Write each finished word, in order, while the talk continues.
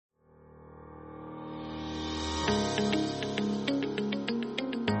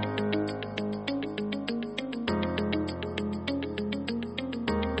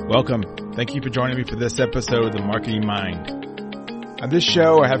Welcome. Thank you for joining me for this episode of The Marketing Mind. On this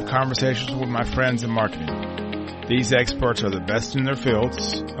show, I have conversations with my friends in marketing. These experts are the best in their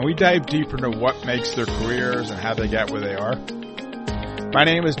fields, and we dive deeper into what makes their careers and how they got where they are. My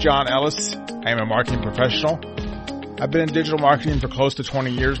name is John Ellis. I am a marketing professional. I've been in digital marketing for close to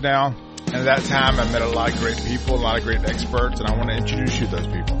 20 years now, and at that time, I've met a lot of great people, a lot of great experts, and I want to introduce you to those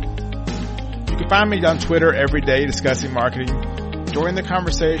people. You can find me on Twitter every day discussing marketing. Join the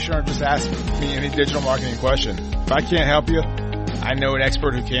conversation or just ask me any digital marketing question. If I can't help you, I know an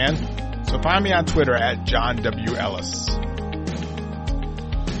expert who can. So find me on Twitter at John W. Ellis.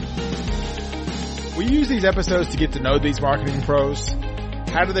 We use these episodes to get to know these marketing pros.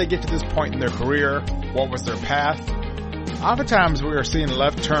 How did they get to this point in their career? What was their path? Oftentimes we are seeing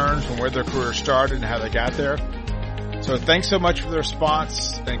left turns from where their career started and how they got there. So thanks so much for the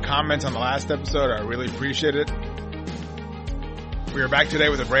response and comments on the last episode. I really appreciate it. We are back today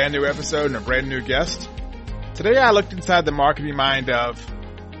with a brand new episode and a brand new guest. Today I looked inside the marketing mind of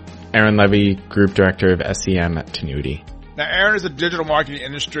Aaron Levy, Group Director of SEM at Tinuiti. Now Aaron is a digital marketing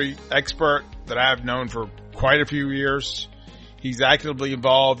industry expert that I have known for quite a few years. He's actively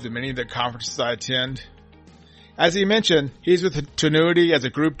involved in many of the conferences I attend. As he mentioned, he's with Tinuiti as a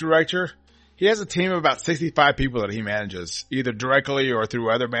Group Director. He has a team of about 65 people that he manages, either directly or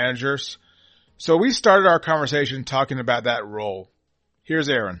through other managers. So we started our conversation talking about that role. Here's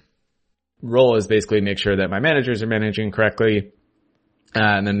Aaron. Role is basically make sure that my managers are managing correctly,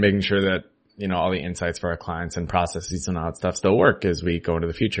 and then making sure that, you know, all the insights for our clients and processes and all that stuff still work as we go into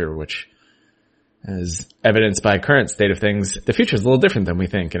the future, which is evidenced by current state of things. The future is a little different than we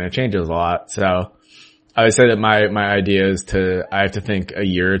think, and it changes a lot. So I would say that my idea is I have to think a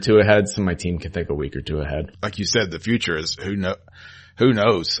year or two ahead so my team can think a week or two ahead. Like you said, the future is who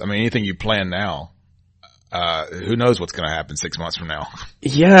knows? I mean, anything you plan now, who knows what's going to happen 6 months from now?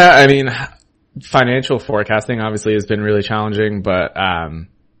 Yeah, I mean, financial forecasting obviously has been really challenging, but I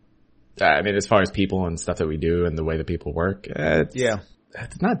mean, as far as people and stuff that we do and the way that people work,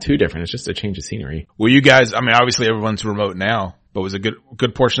 it's not too different. It's just a change of scenery. Well, you guys, I mean, obviously everyone's remote now, but was a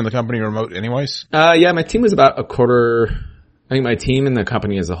good portion of the company remote anyways? Yeah, my team was about a quarter. I think my team and the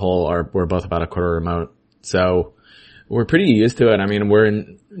company as a whole we're both about a quarter remote. So we're pretty used to it. I mean, we're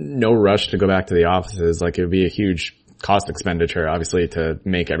in no rush to go back to the offices. Like, it would be a huge cost expenditure, obviously, to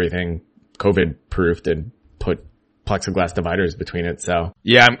make everything COVID proofed and put plexiglass dividers between it. So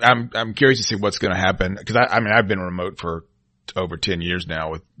yeah, I'm curious to see what's going to happen, because I mean, I've been remote for over 10 years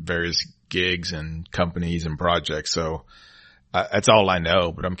now with various gigs and companies and projects. So that's all I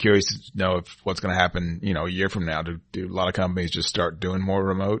know, but I'm curious to know what's going to happen, you know, a year from now. Do a lot of companies just start doing more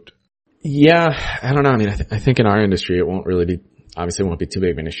remote? Yeah, I don't know. I mean, I think in our industry, it won't really be, obviously it won't be too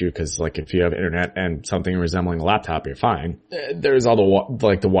big of an issue, because like if you have internet and something resembling a laptop, you're fine. There's all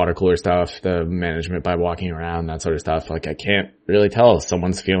the water cooler stuff, the management by walking around, that sort of stuff. Like, I can't really tell if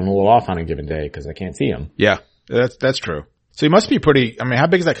someone's feeling a little off on a given day because I can't see them. Yeah, that's true. So you must be I mean, how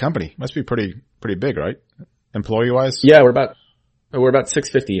big is that company? Must be pretty big, right? Employee wise? Yeah, we're about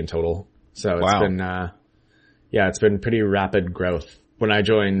 650 in total. So it's wow. been, it's been pretty rapid growth. When I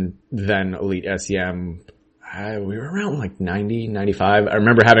joined then Elite SEM, we were around like 90, 95. I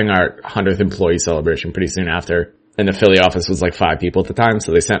remember having our 100th employee celebration pretty soon after. And the Philly office was like 5 people at the time.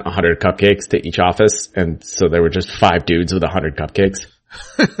 So they sent 100 cupcakes to each office. And so there were just 5 dudes with 100 cupcakes,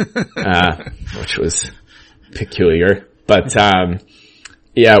 which was peculiar. But,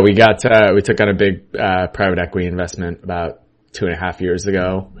 yeah, we took on a big, private equity investment about 2.5 years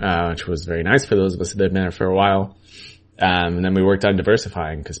ago, which was very nice for those of us that had been there for a while. And then we worked on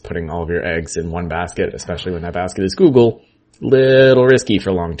diversifying, because putting all of your eggs in one basket, especially when that basket is Google, little risky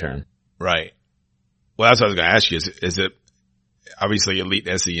for long term. Right. Well, that's what I was going to ask you. Is it obviously Elite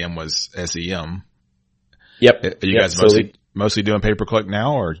SEM was SEM? Yep. Are you guys mostly doing pay-per-click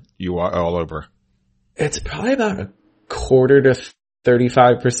now, or you are all over? It's probably about a quarter to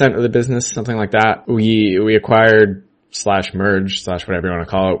 35% of the business, something like that. We acquired / merged / whatever you want to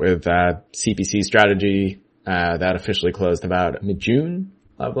call it with CPC Strategy. That officially closed about mid-June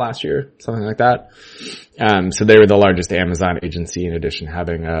of last year, something like that. So they were the largest Amazon agency, in addition to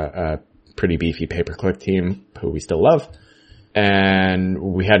having a pretty beefy pay-per-click team who we still love. And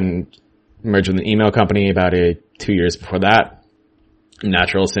we hadn't merged with an email company about 2 years before that.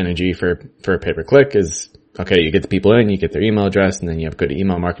 Natural synergy for pay-per-click is, okay, you get the people in, you get their email address, and then you have a good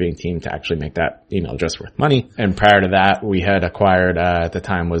email marketing team to actually make that email address worth money. And prior to that, we had acquired, at the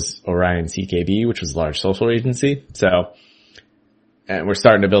time was Orion CKB, which was a large social agency. So, and we're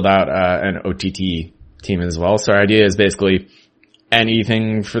starting to build out, an OTT team as well. So our idea is basically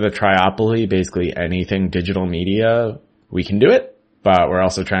anything for the triopoly, basically anything digital media, we can do it. but we're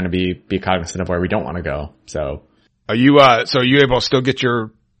also trying to be cognizant of where we don't want to go. So are you able to still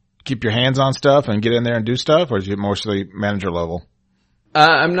keep your hands on stuff and get in there and do stuff, or is it mostly manager level?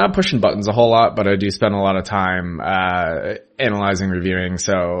 I'm not pushing buttons a whole lot, but I do spend a lot of time, analyzing, reviewing.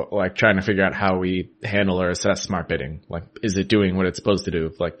 So like trying to figure out how we handle or assess smart bidding. Like, is it doing what it's supposed to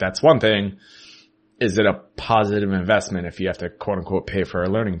do? Like, that's one thing. Is it a positive investment if you have to quote unquote pay for a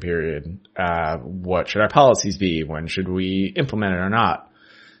learning period? What should our policies be? When should we implement it or not?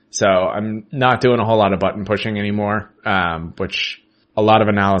 So I'm not doing a whole lot of button pushing anymore, which a lot of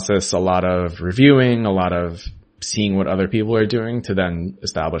analysis, a lot of reviewing, a lot of seeing what other people are doing to then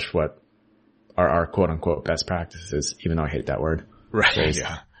establish what are our quote unquote best practices, even though I hate that word. Right.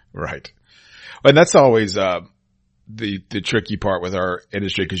 Yeah. Right. And that's always, the tricky part with our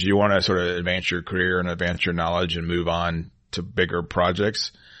industry, because you want to sort of advance your career and advance your knowledge and move on to bigger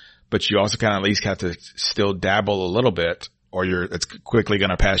projects, but you also kind of at least have to still dabble a little bit, or it's quickly going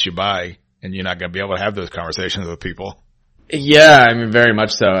to pass you by and you're not going to be able to have those conversations with people. Yeah, I mean, very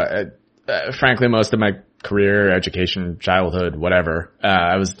much so. Frankly, most of my career, education, childhood, whatever,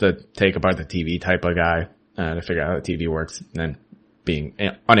 I was the take apart the TV type of guy, to figure out how the TV works, and then being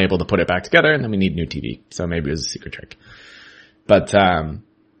unable to put it back together, and then we need new TV. So maybe it was a secret trick. But,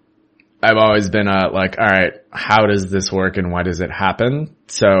 I've always been, like, all right, how does this work and why does it happen?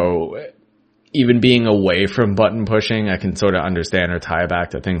 So even being away from button pushing, I can sort of understand or tie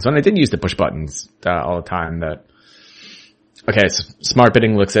back to things. When I did used to push buttons, all the time, that, okay, so smart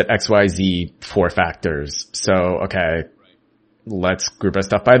bidding looks at XYZ 4 factors. So, okay, let's group our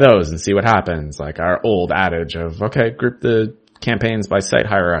stuff by those and see what happens. Like our old adage of, okay, group the campaigns by site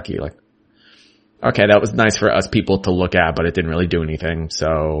hierarchy. Like, okay, that was nice for us people to look at, but it didn't really do anything.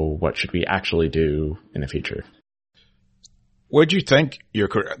 So what should we actually do in the future? What did you think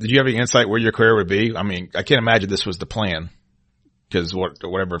did you have any insight where your career would be? I mean, I can't imagine this was the plan, because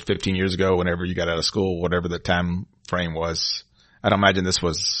whatever 15 years ago, whenever you got out of school, whatever the time frame was, I don't imagine this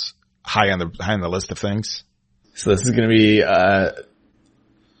was high on the list of things. So this is going to be, I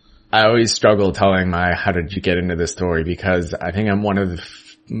always struggle telling how did you get into this story, because I think I'm one of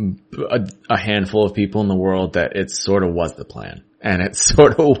a handful of people in the world that it sort of was the plan, and it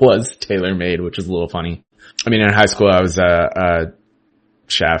sort of was tailor-made, which is a little funny. I mean, in high school, I was a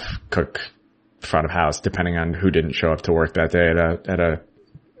chef, cook, front of house, depending on who didn't show up to work that day at a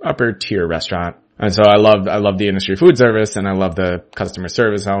upper tier restaurant. And so I love the industry of food service, and I love the customer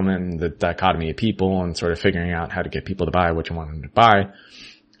service element and the dichotomy of people and sort of figuring out how to get people to buy what you want them to buy.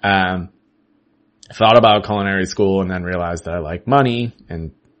 Thought about culinary school and then realized that I like money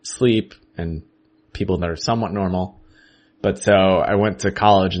and sleep and people that are somewhat normal. But so I went to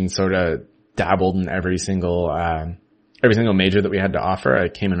college and sort of dabbled in every single major that we had to offer. I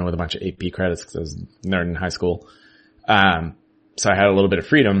came in with a bunch of AP credits because I was a nerd in high school. So I had a little bit of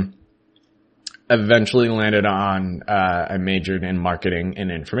freedom. Eventually landed on, I majored in marketing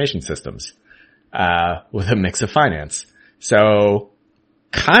and information systems, with a mix of finance. So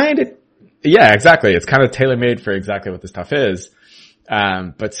yeah, exactly. It's kind of tailor-made for exactly what this stuff is.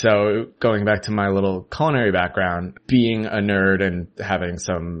 But so going back to my little culinary background, being a nerd and having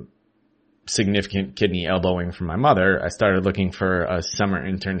some significant kidney elbowing from my mother, I started looking for a summer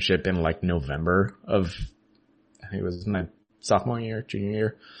internship in like November of, I think it was my sophomore year, junior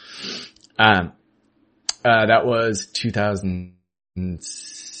year. That was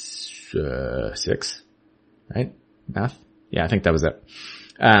 2006, right? Math? Yeah, I think that was it.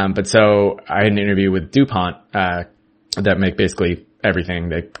 But so I had an interview with DuPont, that make basically everything.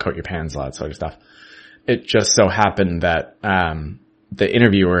 They coat your pans, all that sort of stuff. It just so happened that, the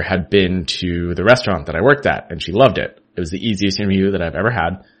interviewer had been to the restaurant that I worked at, and she loved it. It was the easiest interview that I've ever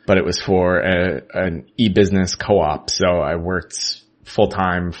had, but it was for an e-business co-op. So I worked full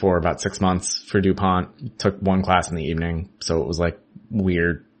time for about 6 months for DuPont, took one class in the evening. So it was like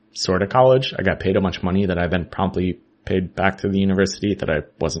weird sort of college. I got paid a bunch of money that I then promptly paid back to the university that I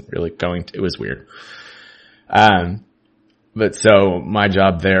wasn't really going to. It was weird. But so my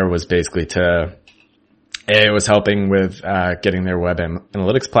job there was basically it was helping with, getting their web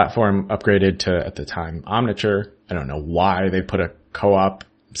analytics platform upgraded to, at the time, Omniture. I don't know why they put a co-op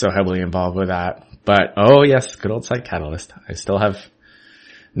so heavily involved with that, but oh yes, good old Site Catalyst. I still have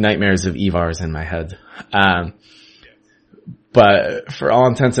nightmares of EVARs in my head. But for all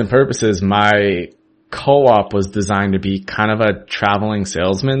intents and purposes, my co-op was designed to be kind of a traveling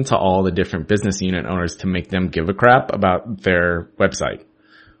salesman to all the different business unit owners to make them give a crap about their website,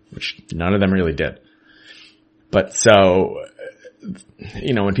 which none of them really did. But so,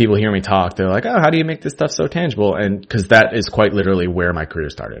 you know, when people hear me talk, they're like, oh, how do you make this stuff so tangible? And cause that is quite literally where my career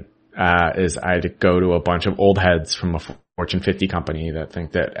started, is I had to go to a bunch of old heads from a Fortune 50 company that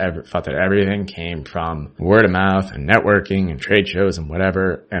thought that everything came from word of mouth and networking and trade shows and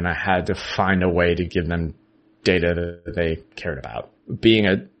whatever. And I had to find a way to give them data that they cared about. Being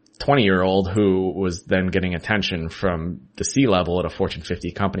a 20-year-old who was then getting attention from the C-level at a Fortune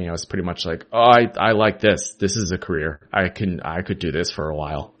 50 company, I was pretty much like, oh, I like this. This is a career. I could do this for a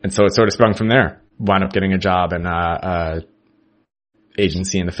while. And so it sort of sprung from there. Wound up getting a job in a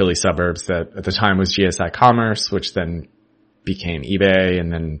agency in the Philly suburbs that at the time was GSI Commerce, which then became eBay,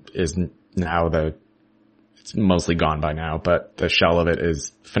 and then is now it's mostly gone by now, but the shell of it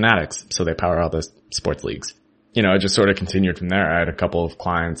is Fanatics. So they power all the sports leagues. You know, it just sort of continued from there. I had a couple of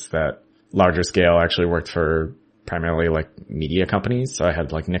clients that larger scale actually worked for primarily like media companies. So I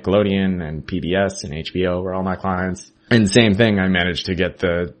had like Nickelodeon and PBS and HBO were all my clients. And same thing, I managed to get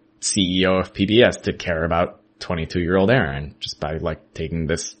the CEO of PBS to care about 22-year-old Aaron just by like taking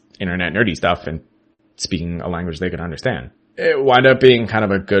this internet nerdy stuff and speaking a language they could understand. It wound up being kind of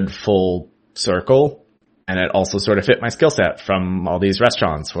a good full circle. And it also sort of fit my skill set from all these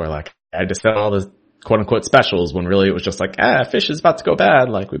restaurants where like I had to sell all the quote unquote specials when really it was just like, fish is about to go bad.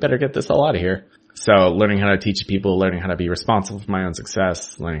 Like we better get this all out of here. So learning how to teach people, learning how to be responsible for my own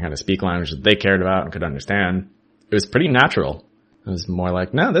success, learning how to speak language that they cared about and could understand. It was pretty natural. It was more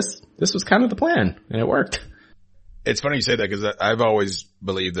like, no, this was kind of the plan and it worked. It's funny you say that because I've always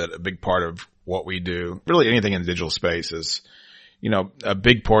believed that a big part of what we do, really anything in the digital space is, you know, a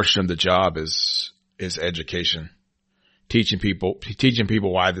big portion of the job is education. Teaching people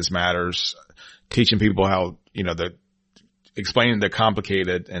why this matters. Teaching people how, you know, explaining the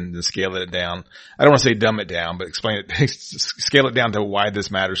complicated and the scale it down. I don't want to say dumb it down, but scale it down to why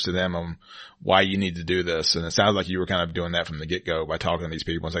this matters to them and why you need to do this. And it sounds like you were kind of doing that from the get-go by talking to these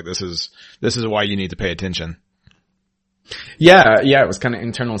people. It's like, this is why you need to pay attention. Yeah, it was kind of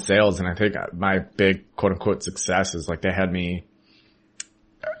internal sales. And I think my big quote unquote success is like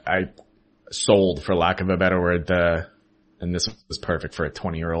I sold, for lack of a better word, and this was perfect for a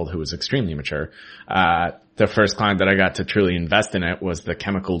 20-year-old who was extremely mature. The first client that I got to truly invest in it was the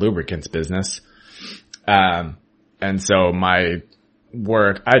chemical lubricants business. And so my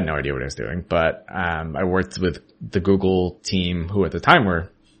work, I had no idea what I was doing, but I worked with the Google team who at the time were,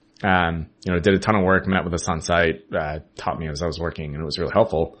 did a ton of work, met with us on site, taught me as I was working, and it was really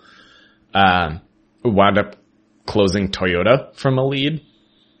helpful. Wound up closing Toyota from a lead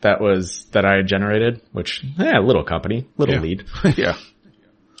that I had generated, which, little company, lead. Yeah.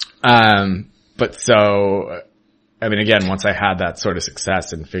 But so, I mean, again, once I had that sort of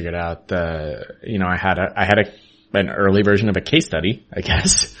success and figured out I had an early version of a case study, I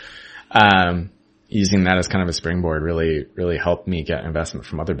guess. Using that as kind of a springboard really, really helped me get investment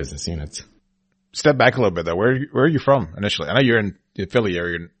from other business units. Step back a little bit though. Where are you from initially? I know you're in the Philly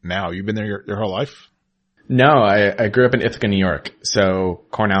area now. You've been there your whole life? No, I grew up in Ithaca, New York. So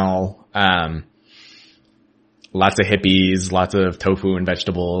Cornell, lots of hippies, lots of tofu and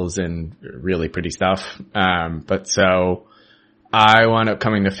vegetables and really pretty stuff. But so I wound up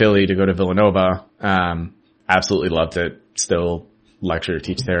coming to Philly to go to Villanova. Absolutely loved it. Still lecture,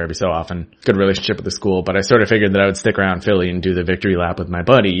 teach there every so often. Good relationship with the school, but I sort of figured that I would stick around Philly and do the victory lap with my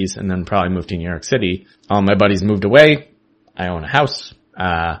buddies and then probably move to New York City. All my buddies moved away. I own a house.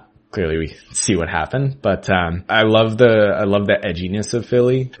 Clearly we see what happened, but, I love the edginess of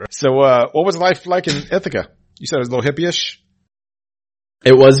Philly. So, what was life like in Ithaca? You said it was a little hippie-ish?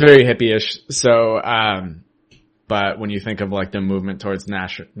 It was very hippie-ish. So, but when you think of like the movement towards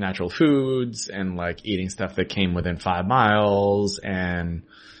natural foods and like eating stuff that came within 5 miles and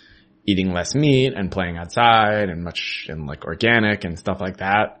eating less meat and playing outside and like organic and stuff like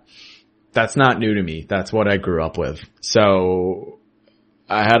that, that's not new to me. That's what I grew up with. So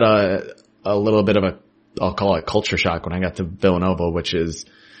I had a little bit of I'll call it culture shock when I got to Villanova, which is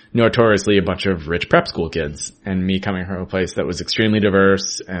notoriously a bunch of rich prep school kids, and me coming from a place that was extremely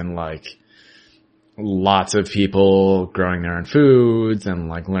diverse and like lots of people growing their own foods and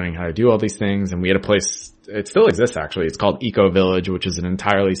like learning how to do all these things. And we had a place, it still exists actually. It's called Eco Village, which is an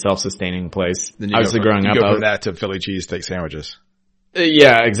entirely self-sustaining place. Obviously growing up, you go from that to Philly cheesesteak sandwiches.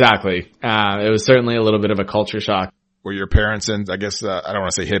 Yeah, exactly. It was certainly a little bit of a culture shock. Were your parents in, I guess, I don't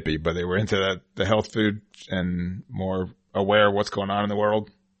want to say hippie, but they were into the health food and more aware of what's going on in the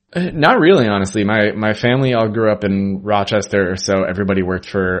world? Not really, honestly. My family all grew up in Rochester, so everybody worked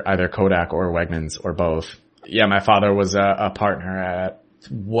for either Kodak or Wegmans or both. Yeah, my father was a partner at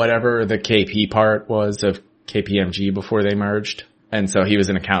whatever the KP part was of KPMG before they merged. And so he was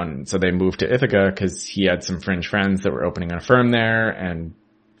an accountant. So they moved to Ithaca because he had some fringe friends that were opening a firm there and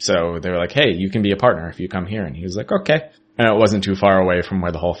So they were like, hey, you can be a partner if you come here. And he was like, okay. And it wasn't too far away from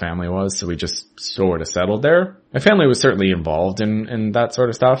where the whole family was. So we just sort of settled there. My family was certainly involved in that sort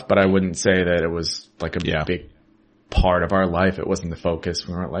of stuff, but I wouldn't say that it was like a big part of our life. It wasn't the focus.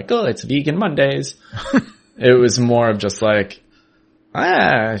 We weren't like, oh, it's vegan Mondays. It was more of just like,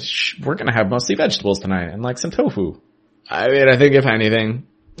 we're going to have mostly vegetables tonight and like some tofu. I mean, I think if anything,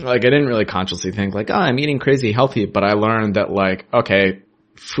 like I didn't really consciously think like, oh, I'm eating crazy healthy, but I learned that like, okay,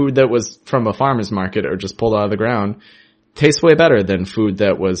 food that was from a farmer's market or just pulled out of the ground tastes way better than food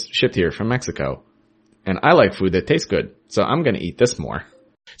that was shipped here from Mexico. And I like food that tastes good. So I'm going to eat this more.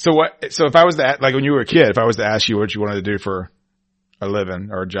 So if I was to, like when you were a kid, if I was to ask you what you wanted to do for a living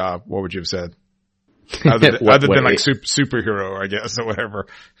or a job, what would you have said? Other than like superhero, I guess, or whatever.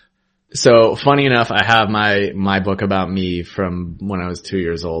 So funny enough, I have my book about me from when I was 2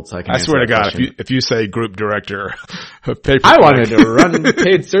 years old. So I swear to God, if you say group director of paper, I wanted to run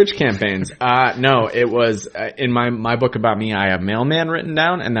paid search campaigns. No, it was in my book about me. I have mailman written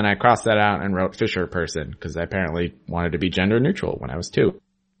down, and then I crossed that out and wrote Fisher person because I apparently wanted to be gender neutral when I was 2.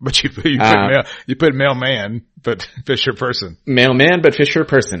 But you put mailman, but Fisher person. Mailman, but Fisher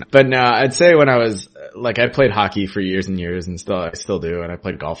person. But no, I'd say when I was like, I played hockey for years and years and I still do. And I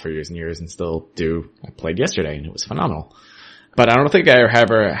played golf for years and years and still do. I played yesterday and it was phenomenal. But I don't think I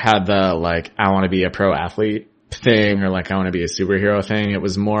ever had the like, I want to be a pro athlete thing or like I want to be a superhero thing. It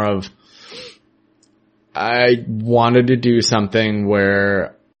was more of, I wanted to do something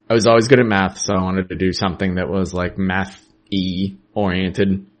where I was always good at math. So I wanted to do something that was like math-y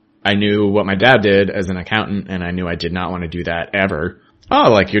oriented. I knew what my dad did as an accountant and I knew I did not want to do that ever. Oh,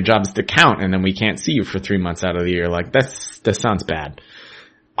 like your job's to count and then we can't see you for 3 months out of the year. Like that sounds bad.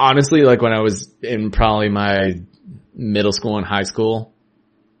 Honestly, like when I was in probably my middle school and high school,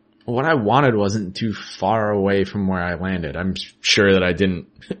 what I wanted wasn't too far away from where I landed. I'm sure that I didn't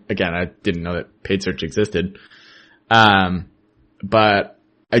know that paid search existed. But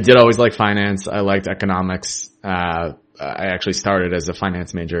I did always like finance. I liked economics. I actually started as a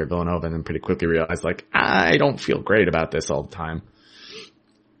finance major at Villanova and then pretty quickly realized like, I don't feel great about this all the time.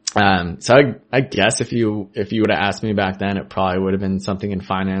 So I guess if you would have asked me back then, it probably would have been something in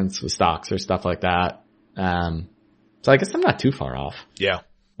finance with stocks or stuff like that. So I guess I'm not too far off. Yeah.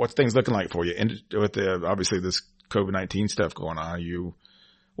 What's things looking like for you? And with obviously this COVID-19 stuff going on,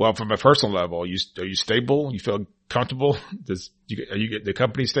 well, from a personal level, are you stable? You feel comfortable? The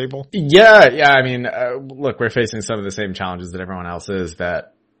company stable? Yeah. I mean, look, we're facing some of the same challenges that everyone else is.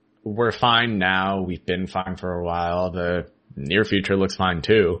 That we're fine now. We've been fine for a while. The near future looks fine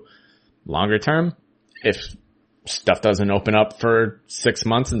too. Longer term, if stuff doesn't open up for 6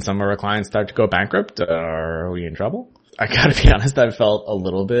 months and some of our clients start to go bankrupt, are we in trouble? I gotta be honest, I felt a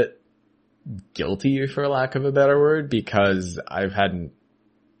little bit guilty, for lack of a better word, because I've had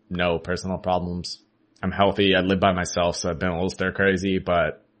no personal problems. I'm healthy. I live by myself, so I've been a little stir crazy,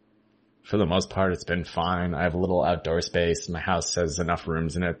 but for the most part, it's been fine. I have a little outdoor space. My house has enough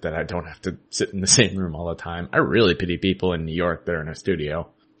rooms in it that I don't have to sit in the same room all the time. I really pity people in New York that are in a studio.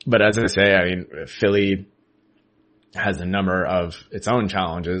 But as I say, I mean, Philly has a number of its own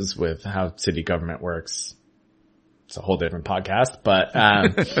challenges with how city government works. It's a whole different podcast, but, I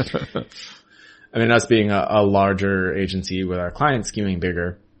mean, us being a larger agency with our clients skewing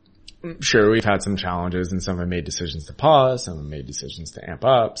bigger, sure, we've had some challenges and some have made decisions to pause, some have made decisions to amp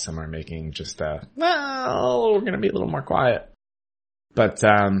up, some are making just we're going to be a little more quiet. But,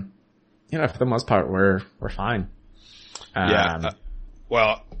 for the most part, we're fine.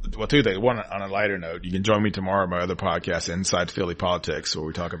 Well, two things. One, on a lighter note, you can join me tomorrow on my other podcast, Inside Philly Politics, where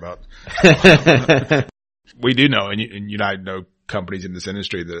we talk about, we do know, and you and I know companies in this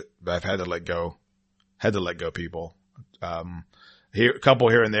industry that have had to let go people. A couple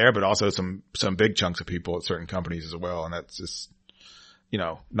here and there, but also some big chunks of people at certain companies as well. And that's just,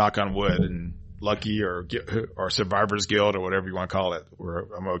 knock on wood and lucky or survivor's guilt or whatever you want to call it.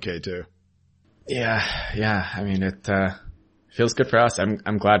 I'm okay too. Yeah. I mean, it feels good for us.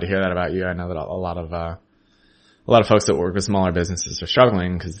 I'm glad to hear that about you. I know that a lot of folks that work with smaller businesses are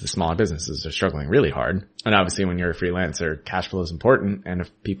struggling because the smaller businesses are struggling really hard. And obviously when you're a freelancer, cash flow is important. And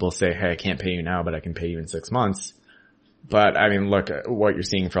if people say, hey, I can't pay you now, but I can pay you in 6 months. But I mean, look, what you're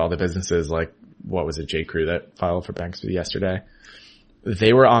seeing for all the businesses, like what was it, J.Crew that filed for bankruptcy yesterday?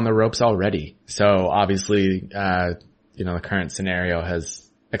 They were on the ropes already. So obviously, the current scenario has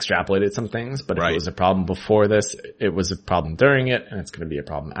extrapolated some things, but if it was a problem before this, it was a problem during it, and it's going to be a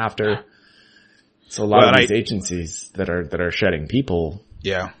problem after. So a lot of these agencies that are shedding people.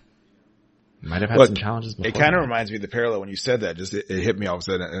 Yeah. Might have had some challenges before. It kind of reminds me of the parallel when you said that. Just it hit me all of a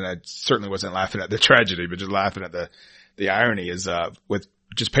sudden, and I certainly wasn't laughing at the tragedy, but just laughing at the irony is with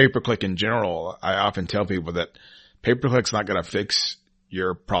just pay-per-click in general, I often tell people that pay-per-click's not going to fix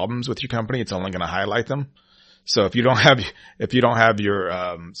your problems with your company. It's only going to highlight them. So if you don't have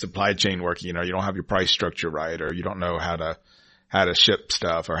your supply chain working, you don't have your price structure right, or you don't know how to ship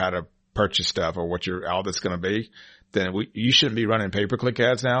stuff or how to purchase stuff or what your outlet's going to be, then you shouldn't be running pay-per-click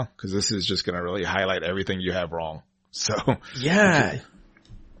ads now, because this is just going to really highlight everything you have wrong. So yeah.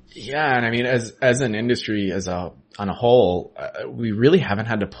 And I mean, as an industry on a whole, we really haven't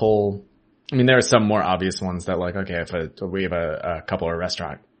had to pull. I mean, there are some more obvious ones that, like, okay, if we have a couple of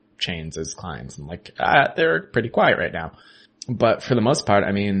restaurant chains as clients, and like, they're pretty quiet right now. But for the most part,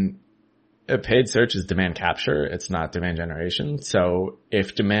 I mean, a paid search is demand capture. It's not demand generation. So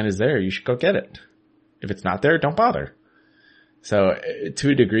if demand is there, you should go get it. If it's not there, don't bother. So to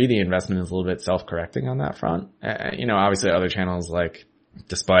a degree, the investment is a little bit self-correcting on that front. Obviously other channels like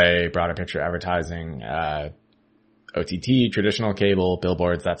display, broader picture advertising, OTT, traditional cable,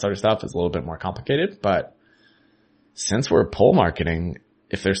 billboards, that sort of stuff is a little bit more complicated. But since we're pull marketing,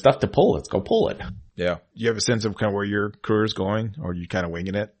 if there's stuff to pull, let's go pull it. Yeah. Do you have a sense of kind of where your career is going, or are you kind of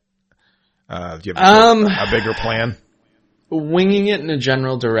winging it? Do you have a bigger plan? Winging it in a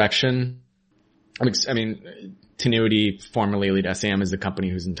general direction. I mean, Tinuiti, formerly Elite SAM, is a company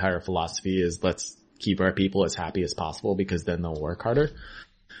whose entire philosophy is let's keep our people as happy as possible because then they'll work harder.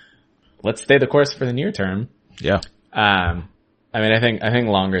 Let's stay the course for the near term. Yeah. I mean, I think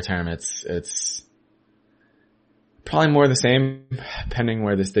longer term it's probably more the same depending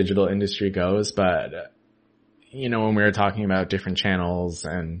where this digital industry goes. But, when we were talking about different channels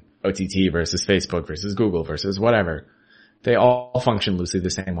and OTT versus Facebook versus Google versus whatever, they all function loosely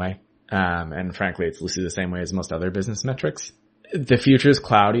the same way. And frankly, it's loosely the same way as most other business metrics. The future is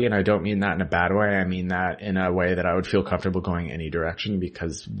cloudy, and I don't mean that in a bad way. I mean that in a way that I would feel comfortable going any direction,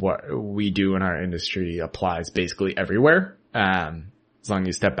 because what we do in our industry applies basically everywhere. As long as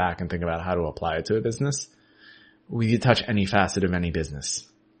you step back and think about how to apply it to a business, we could touch any facet of any business.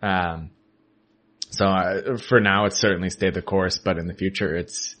 So for now, it's certainly stayed the course, but in the future,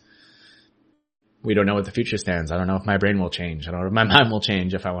 we don't know what the future stands. I don't know if my brain will change. I don't know if my mind will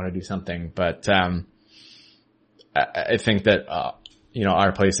change if I want to do something. But I think that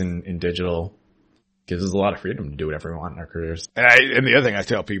our place in digital gives us a lot of freedom to do whatever we want in our careers. And the other thing I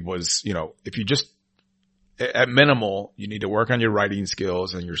tell people is, if you just at minimal, you need to work on your writing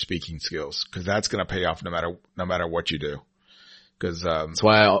skills and your speaking skills, because that's going to pay off no matter what you do. Because that's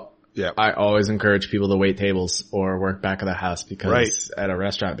why I always encourage people to wait tables or work back of the house at a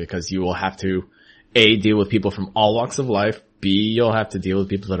restaurant, because you will have to A, deal with people from all walks of life, B, you'll have to deal with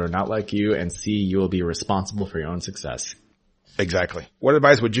people that are not like you, and C, you will be responsible for your own success. Exactly. What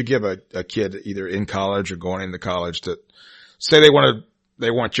advice would you give a kid either in college or going into college to say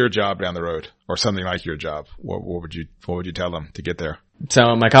they want your job down the road or something like your job? What would you tell them to get there?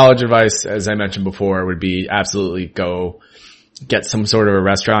 So my college advice, as I mentioned before, would be absolutely go get some sort of a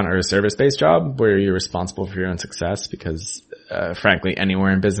restaurant or a service-based job where you're responsible for your own success, because frankly,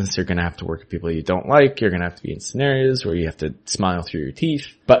 anywhere in business, you're going to have to work with people you don't like. You're going to have to be in scenarios where you have to smile through your teeth.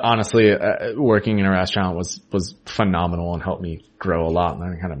 But honestly, working in a restaurant was phenomenal and helped me grow a lot and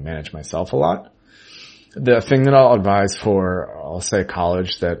learn how to manage myself a lot. The thing that I'll advise for, I'll say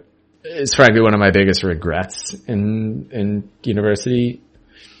college, that is frankly one of my biggest regrets in university: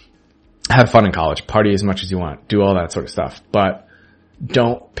 have fun in college, party as much as you want, do all that sort of stuff, but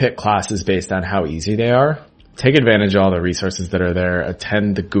don't pick classes based on how easy they are. Take advantage of all the resources that are there.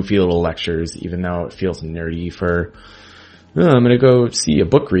 Attend the goofy little lectures, even though it feels nerdy for, I'm going to go see a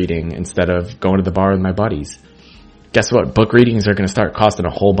book reading instead of going to the bar with my buddies. Guess what? Book readings are going to start costing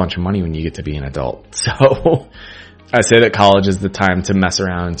a whole bunch of money when you get to be an adult. So I say that college is the time to mess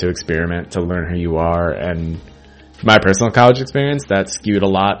around, to experiment, to learn who you are. And from my personal college experience, that skewed a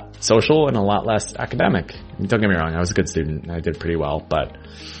lot social and a lot less academic. Don't get me wrong, I was a good student and I did pretty well, but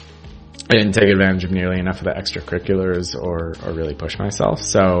I didn't take advantage of nearly enough of the extracurriculars or really push myself.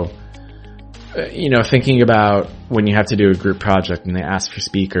 So, thinking about when you have to do a group project and they ask for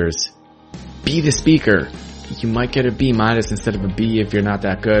speakers, be the speaker. You might get a B- instead of a B if you're not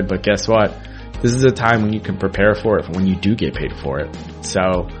that good, but guess what? This is a time when you can prepare for it when you do get paid for it.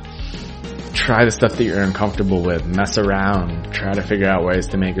 So try the stuff that you're uncomfortable with, mess around, try to figure out ways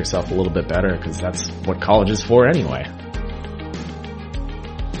to make yourself a little bit better, because that's what college is for anyway.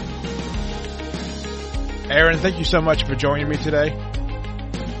 Aaron, thank you so much for joining me today.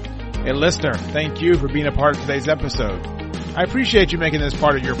 And listener, thank you for being a part of today's episode. I appreciate you making this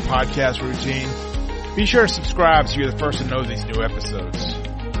part of your podcast routine. Be sure to subscribe so you're the first to know these new episodes.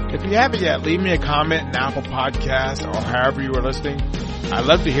 If you haven't yet, leave me a comment in Apple Podcasts or however you are listening. I'd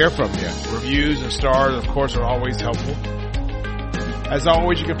love to hear from you. Reviews and stars, of course, are always helpful. As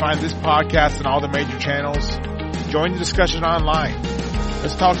always, you can find this podcast on all the major channels. Join the discussion online.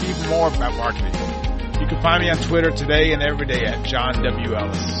 Let's talk even more about marketing. You can find me on Twitter today and every day at John W.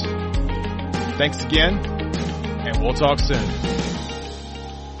 Ellis. Thanks again, and we'll talk soon.